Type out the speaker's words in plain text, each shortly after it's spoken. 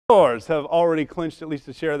Stars have already clinched at least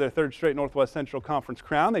a share of their third straight Northwest Central Conference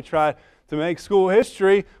crown. They try to make school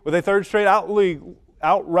history with a third straight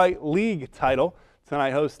outright league title.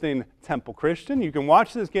 Tonight hosting Temple Christian. You can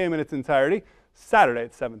watch this game in its entirety Saturday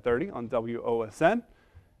at 7:30 on WOSN.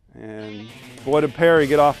 And boy, did Perry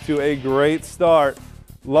get off to a great start.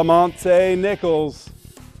 Lamonte Nichols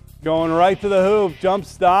going right to the hoop. Jump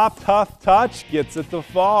stop, tough touch, gets it to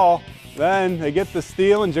fall. Then they get the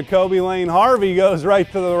steal, and Jacoby Lane Harvey goes right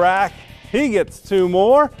to the rack. He gets two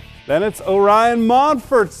more. Then it's Orion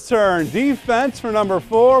Montfort's turn. Defense for number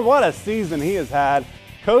 4. What a season he has had,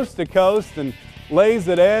 coast to coast, and lays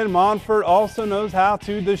it in. Montfort also knows how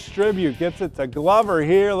to distribute. Gets it to Glover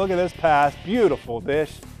here. Look at this pass. Beautiful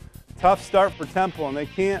dish. Tough start for Temple, and they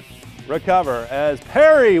can't recover as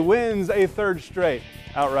Perry wins a third straight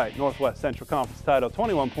outright Northwest Central Conference title.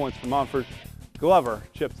 21 points for Montfort. Glover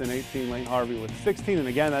chips in 18. Lane Harvey with 16. And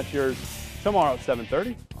again, that's yours tomorrow at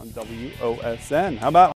 7:30 on WOSN. How about